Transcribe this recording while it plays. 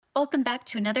Welcome back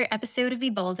to another episode of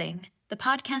Evolving, the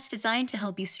podcast designed to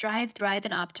help you strive, thrive,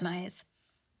 and optimize.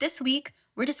 This week,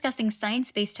 we're discussing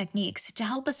science based techniques to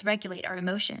help us regulate our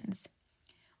emotions.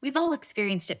 We've all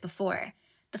experienced it before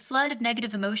the flood of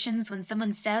negative emotions when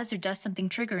someone says or does something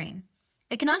triggering.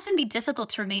 It can often be difficult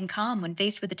to remain calm when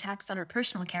faced with attacks on our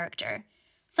personal character.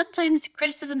 Sometimes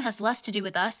criticism has less to do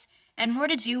with us and more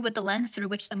to do with the lens through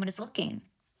which someone is looking,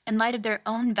 in light of their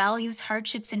own values,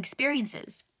 hardships, and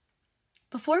experiences.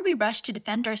 Before we rush to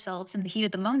defend ourselves in the heat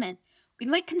of the moment, we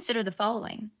might consider the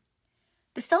following.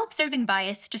 The self-serving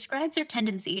bias describes our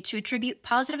tendency to attribute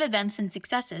positive events and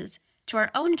successes to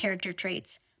our own character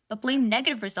traits, but blame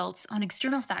negative results on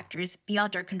external factors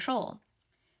beyond our control.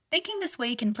 Thinking this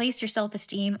way can place your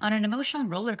self-esteem on an emotional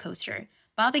roller coaster,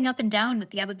 bobbing up and down with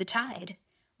the ebb of the tide.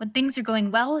 When things are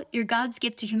going well, you're God's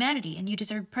gift to humanity and you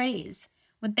deserve praise.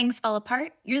 When things fall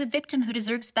apart, you're the victim who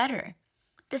deserves better.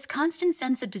 This constant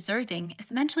sense of deserving is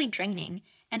mentally draining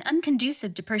and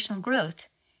unconducive to personal growth.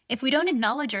 If we don't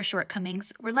acknowledge our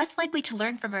shortcomings, we're less likely to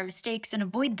learn from our mistakes and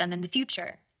avoid them in the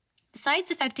future.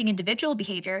 Besides affecting individual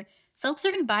behavior,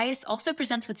 self-serving bias also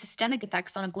presents with systemic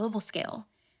effects on a global scale.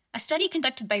 A study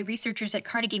conducted by researchers at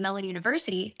Carnegie Mellon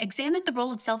University examined the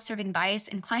role of self-serving bias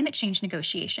in climate change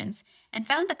negotiations and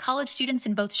found that college students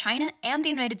in both China and the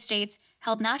United States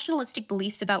held nationalistic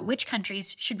beliefs about which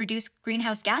countries should reduce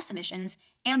greenhouse gas emissions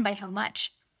and by how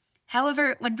much.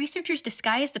 However, when researchers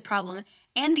disguised the problem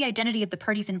and the identity of the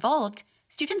parties involved,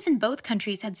 students in both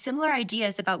countries had similar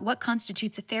ideas about what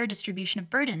constitutes a fair distribution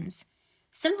of burdens.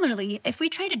 Similarly, if we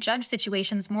try to judge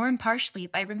situations more impartially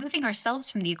by removing ourselves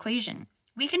from the equation,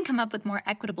 we can come up with more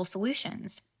equitable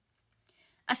solutions.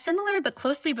 A similar but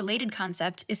closely related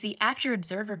concept is the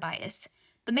actor-observer bias.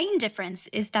 The main difference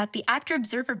is that the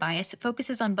actor-observer bias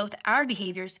focuses on both our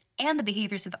behaviors and the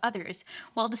behaviors of others,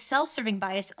 while the self-serving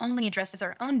bias only addresses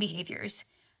our own behaviors.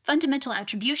 Fundamental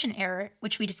attribution error,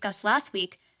 which we discussed last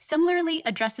week, similarly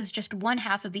addresses just one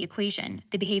half of the equation,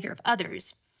 the behavior of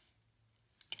others.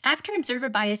 Actor-observer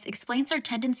bias explains our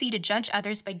tendency to judge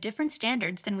others by different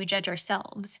standards than we judge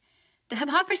ourselves. The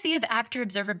hypocrisy of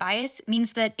actor-observer bias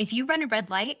means that if you run a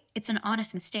red light, it's an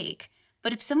honest mistake.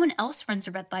 But if someone else runs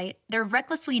a red light, they're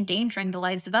recklessly endangering the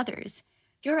lives of others.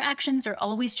 Your actions are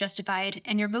always justified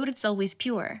and your motives always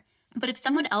pure. But if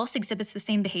someone else exhibits the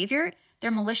same behavior, they're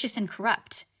malicious and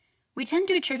corrupt. We tend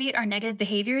to attribute our negative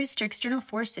behaviors to external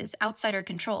forces outside our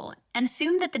control and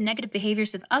assume that the negative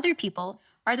behaviors of other people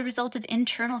are the result of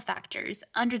internal factors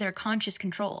under their conscious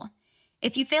control.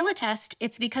 If you fail a test,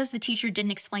 it's because the teacher didn't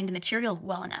explain the material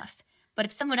well enough. But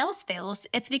if someone else fails,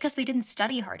 it's because they didn't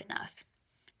study hard enough.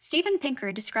 Steven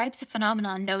Pinker describes a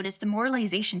phenomenon known as the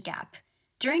moralization gap.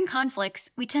 During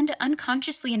conflicts, we tend to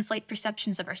unconsciously inflate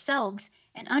perceptions of ourselves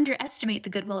and underestimate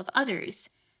the goodwill of others.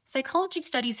 Psychology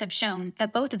studies have shown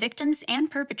that both victims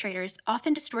and perpetrators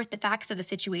often distort the facts of a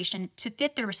situation to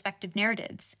fit their respective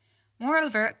narratives.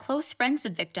 Moreover, close friends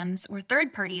of victims or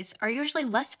third parties are usually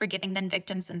less forgiving than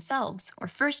victims themselves or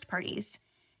first parties.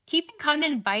 Keeping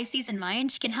cognitive biases in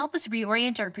mind can help us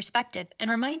reorient our perspective and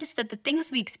remind us that the things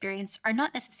we experience are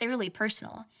not necessarily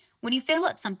personal. When you fail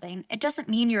at something, it doesn't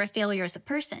mean you're a failure as a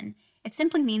person. It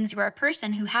simply means you are a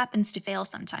person who happens to fail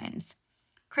sometimes.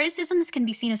 Criticisms can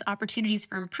be seen as opportunities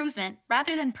for improvement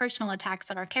rather than personal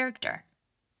attacks on our character.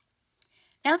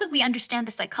 Now that we understand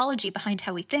the psychology behind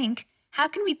how we think, how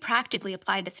can we practically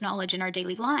apply this knowledge in our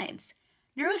daily lives?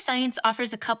 Neuroscience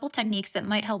offers a couple techniques that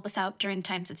might help us out during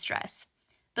times of stress.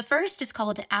 The first is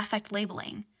called affect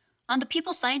labeling. On the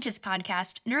People Scientist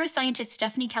podcast, neuroscientist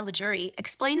Stephanie Caligiuri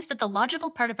explains that the logical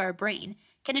part of our brain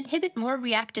can inhibit more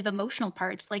reactive emotional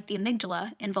parts like the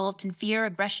amygdala, involved in fear,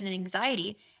 aggression, and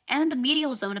anxiety, and the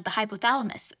medial zone of the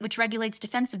hypothalamus, which regulates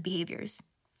defensive behaviors.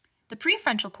 The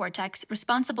prefrontal cortex,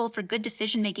 responsible for good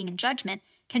decision-making and judgment,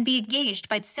 can be engaged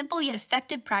by the simple yet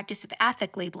effective practice of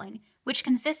affect labeling, which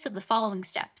consists of the following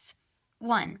steps.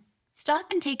 1. Stop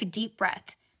and take a deep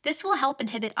breath. This will help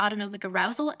inhibit autonomic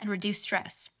arousal and reduce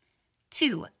stress.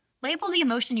 2. Label the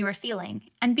emotion you are feeling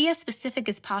and be as specific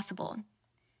as possible.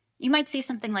 You might say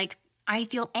something like, I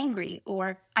feel angry,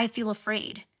 or I feel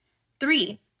afraid.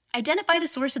 3. Identify the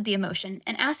source of the emotion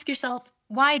and ask yourself,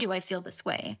 why do I feel this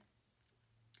way?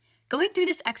 Going through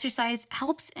this exercise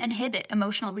helps inhibit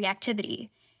emotional reactivity.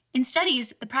 In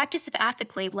studies, the practice of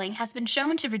affect labeling has been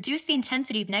shown to reduce the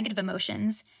intensity of negative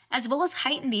emotions, as well as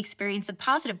heighten the experience of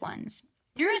positive ones.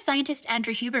 Neuroscientist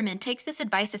Andrew Huberman takes this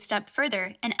advice a step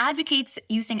further and advocates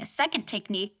using a second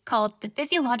technique called the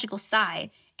physiological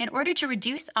sigh in order to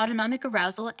reduce autonomic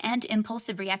arousal and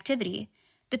impulsive reactivity.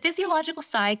 The physiological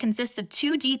sigh consists of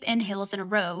 2 deep inhales in a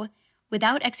row,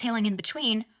 without exhaling in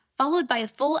between, followed by a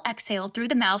full exhale through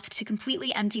the mouth to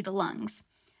completely empty the lungs.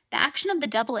 The action of the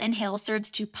double inhale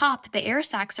serves to pop the air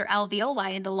sacs or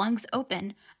alveoli in the lungs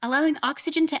open, allowing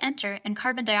oxygen to enter and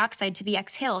carbon dioxide to be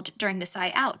exhaled during the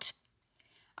sigh out.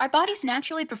 Our bodies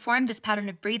naturally perform this pattern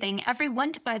of breathing every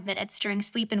 1 to 5 minutes during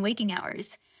sleep and waking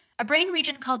hours. A brain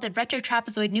region called the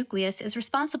retrotrapezoid nucleus is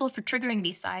responsible for triggering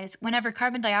these sighs whenever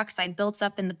carbon dioxide builds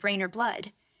up in the brain or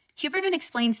blood. Huberman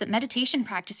explains that meditation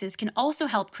practices can also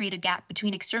help create a gap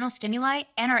between external stimuli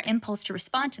and our impulse to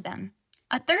respond to them.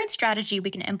 A third strategy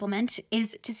we can implement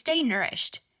is to stay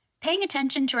nourished. Paying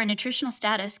attention to our nutritional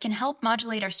status can help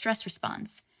modulate our stress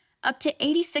response. Up to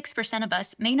 86% of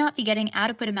us may not be getting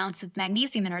adequate amounts of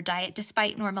magnesium in our diet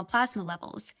despite normal plasma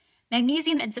levels.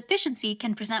 Magnesium insufficiency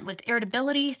can present with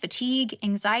irritability, fatigue,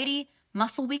 anxiety,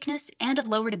 muscle weakness, and a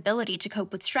lowered ability to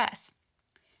cope with stress.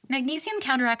 Magnesium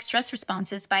counteracts stress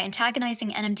responses by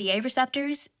antagonizing NMDA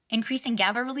receptors, increasing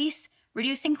GABA release,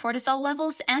 reducing cortisol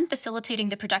levels, and facilitating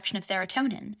the production of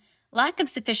serotonin. Lack of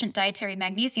sufficient dietary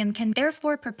magnesium can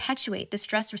therefore perpetuate the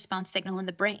stress response signal in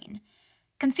the brain.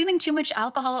 Consuming too much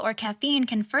alcohol or caffeine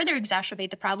can further exacerbate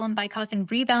the problem by causing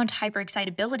rebound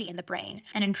hyperexcitability in the brain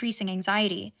and increasing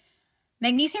anxiety.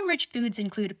 Magnesium-rich foods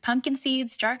include pumpkin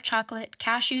seeds, dark chocolate,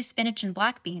 cashews, spinach, and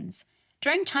black beans.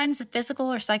 During times of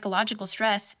physical or psychological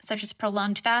stress, such as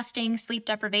prolonged fasting, sleep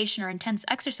deprivation, or intense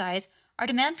exercise, our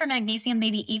demand for magnesium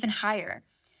may be even higher.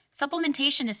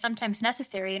 Supplementation is sometimes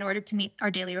necessary in order to meet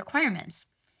our daily requirements.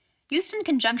 Used in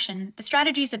conjunction, the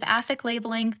strategies of affect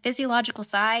labeling, physiological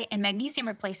sigh, and magnesium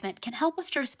replacement can help us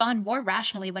to respond more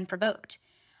rationally when provoked.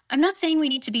 I'm not saying we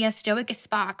need to be as stoic as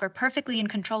Spock or perfectly in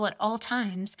control at all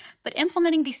times, but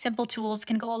implementing these simple tools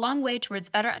can go a long way towards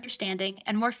better understanding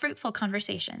and more fruitful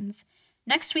conversations.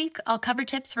 Next week, I'll cover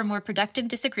tips for more productive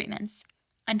disagreements.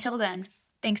 Until then,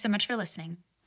 thanks so much for listening.